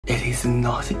It is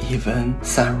not even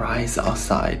sunrise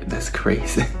outside. That's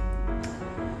crazy.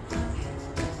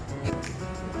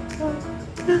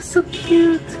 That's so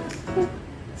cute.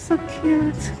 So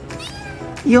cute.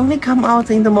 You only come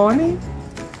out in the morning?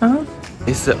 Huh?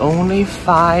 It's only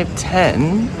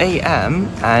 5:10 a.m.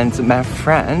 and my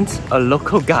friend, a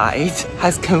local guide,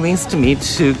 has convinced me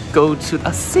to go to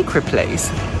a secret place.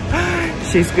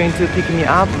 She's going to pick me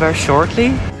up very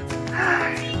shortly.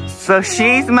 So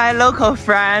she's my local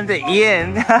friend,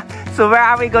 Ian. So where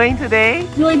are we going today?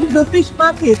 Going to the fish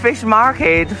market. Fish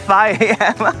market, 5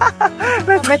 a.m.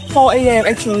 At 4 a.m.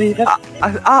 actually.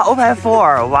 Open at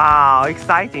 4. Wow,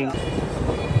 exciting.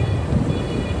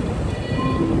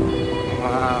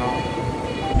 Wow.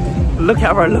 Look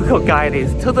at our local guide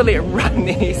is totally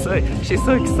running. So she's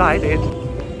so excited.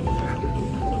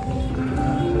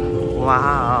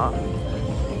 Wow.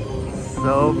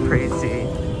 So pretty.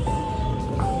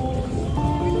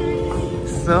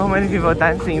 So many people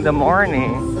dancing in the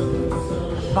morning.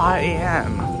 5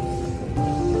 a.m.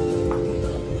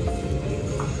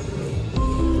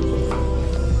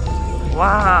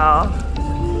 Wow.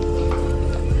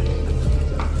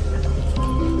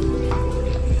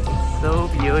 So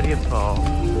beautiful.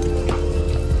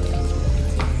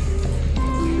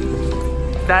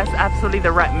 That's absolutely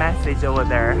the right message over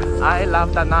there. I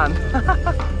love Da Nang.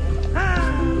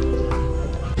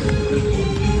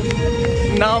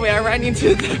 Now we are running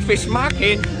to the fish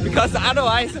market because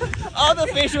otherwise all the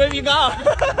fish will be gone.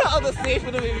 All the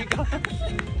seafood will be gone.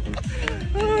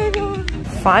 Oh my God.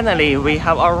 Finally, we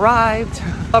have arrived.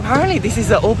 Apparently, this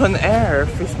is an open-air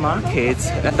fish market.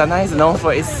 Da Nang is known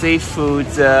for its seafood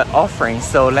offering.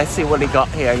 So let's see what they got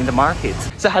here in the market.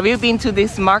 So have you been to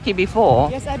this market before?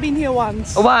 Yes, I've been here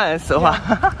once. Once? Yeah.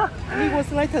 Wow. It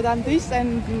was later than this,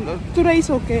 and today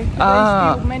is okay.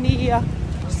 There's still many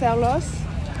sellers.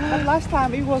 But last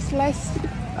time it was less.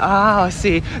 Ah, I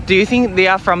see. Do you think they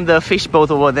are from the fish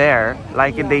boat over there?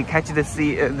 Like they catch the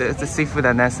seafood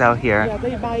and then sell here? Yeah,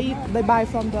 they buy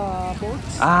from the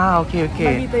boats. Ah, okay, okay.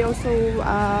 Maybe they also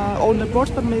own the boats,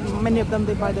 but many of them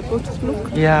they buy the boats. Look.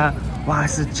 Yeah. Wow,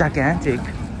 it's gigantic.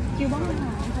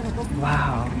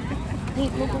 Wow.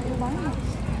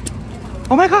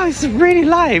 Oh my God, it's really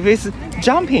live. It's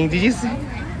jumping. Did you see?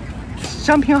 It's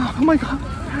jumping. Oh my God.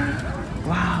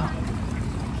 Wow.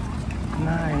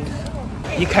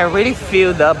 Nice. You can really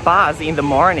feel the buzz in the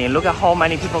morning. Look at how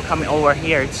many people coming over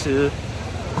here to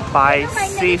buy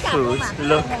seafood.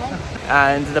 Look,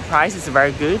 and the price is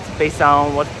very good based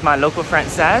on what my local friend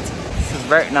said. This is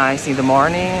very nice in the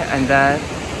morning, and then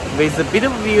with a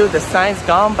beautiful view, the sun is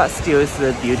gone, but still it's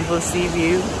a beautiful sea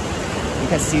view. You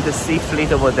can see the sea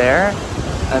fleet over there,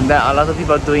 and then a lot of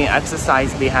people doing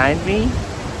exercise behind me.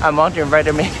 I'm wondering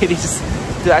whether maybe they just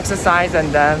do exercise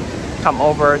and then come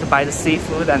over to buy the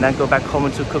seafood and then go back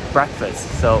home to cook breakfast.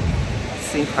 So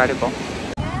it's incredible.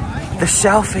 The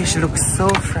shellfish looks so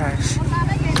fresh.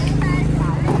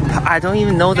 I don't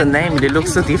even know the name. They look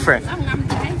so different.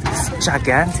 It's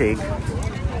gigantic.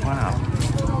 Wow.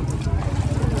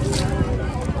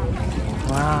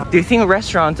 Wow. Do you think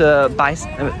restaurant buys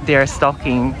their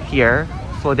stocking here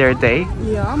for their day?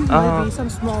 Yeah, maybe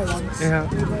some small ones. Yeah.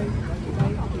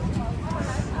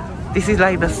 This is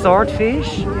like the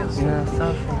swordfish? Yeah,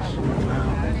 swordfish.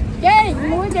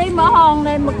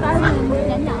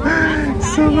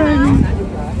 So many.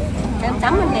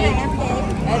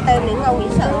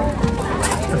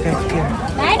 Okay, here.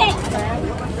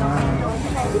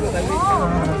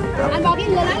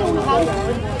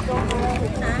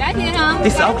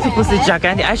 This octopus is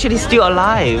gigantic. Actually still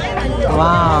alive.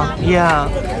 Wow. Yeah.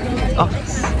 Oh.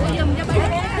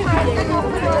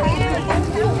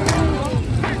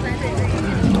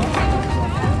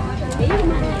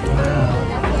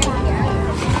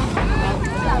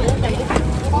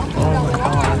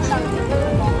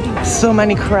 So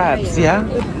many crabs, yeah?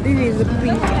 This is a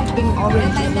pink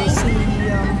orange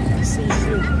sea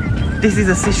shrimp. This is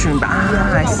a sea shrimp.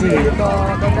 Ah, I see. The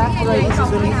dark red is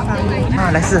really fine.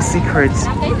 Ah, that's the secret.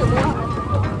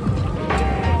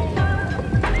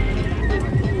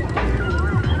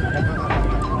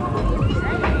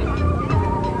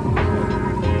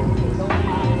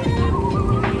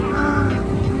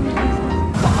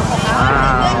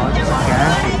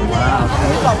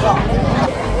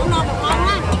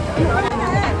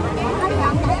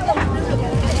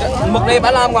 Mực này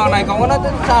bả làm ngon này, còn có nó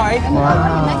tính sao vậy?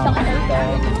 Wow.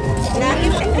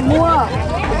 Mua.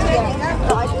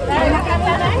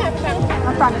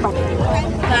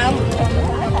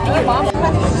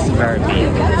 Very big.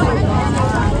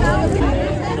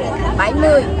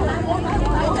 70.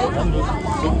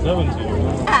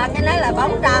 Cái đó là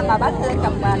bóng ra mà bác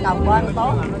trồng bên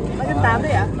tốt. Kênh 8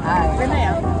 đấy ạ? Bên này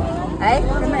ạ? Đấy,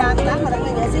 bên này bán mà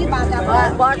đang nghệ sĩ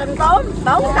 300. Bò tinh tốn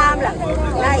 400 là.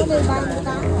 Đây.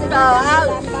 Trời ơi,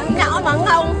 nhỏ mận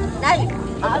không? Đây,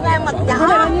 ở em mực nhỏ. Cái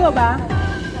này bao nhiêu bà?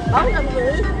 450.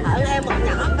 Ở em mực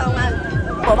nhỏ con ơi.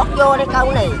 Bò bắt vô đây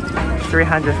con này.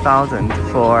 300,000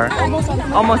 for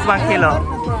almost 1 kilo.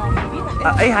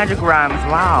 800 grams.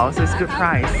 Wow, so it's good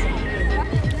price.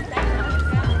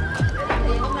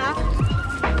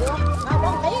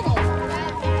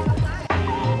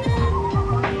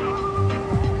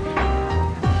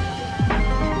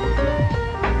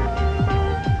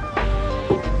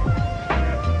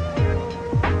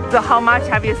 So how much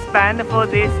have you spent for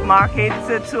this market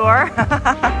tour?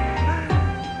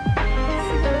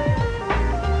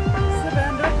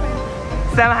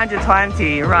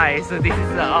 720, right? So this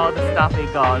is all the stuff we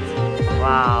got.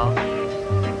 Wow.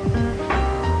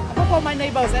 For my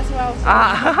neighbors as well.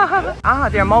 So.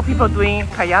 There are more people doing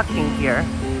kayaking here.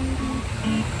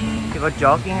 People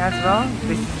jogging as well.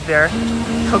 This is their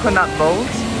coconut boat.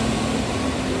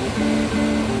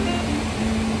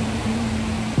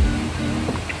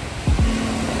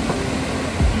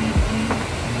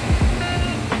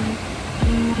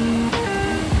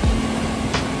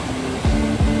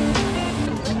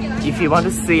 If you want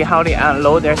to see how they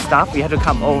unload their stuff, you have to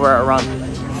come over around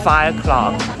 5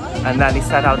 o'clock and then they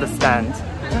set out the stand.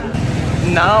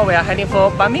 Now we are heading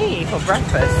for banh for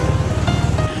breakfast.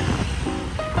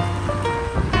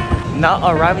 Now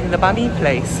arriving in the banh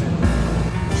place.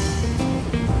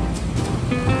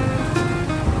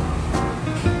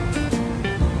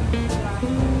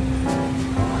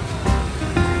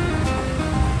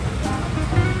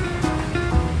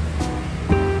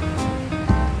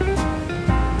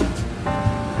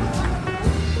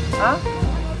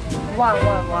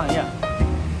 One, yeah.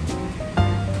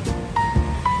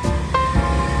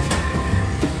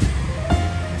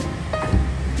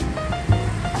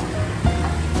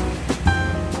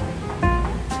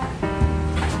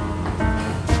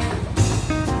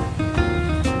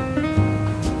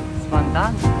 One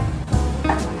done.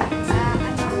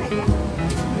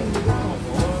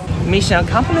 Mission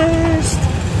accomplished.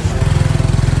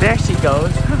 There she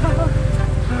goes.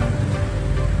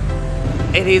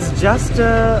 It is just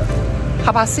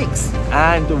 6:30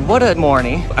 and what a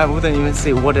morning. I wouldn't even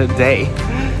say what a day.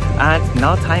 And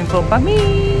now time for banh.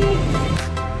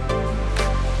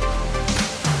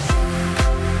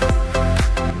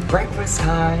 Breakfast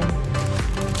time.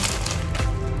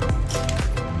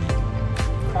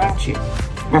 Crunchy.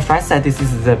 My friend said this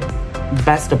is the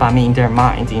best banh in their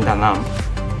mind in Da Nang.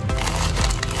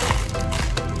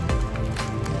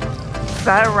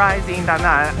 Sunrise in Da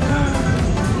Nang.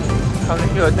 How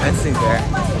many people dancing there?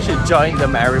 Should join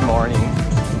them every morning.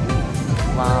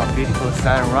 Wow, beautiful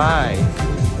sunrise.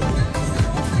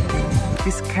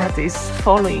 This cat is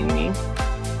following me.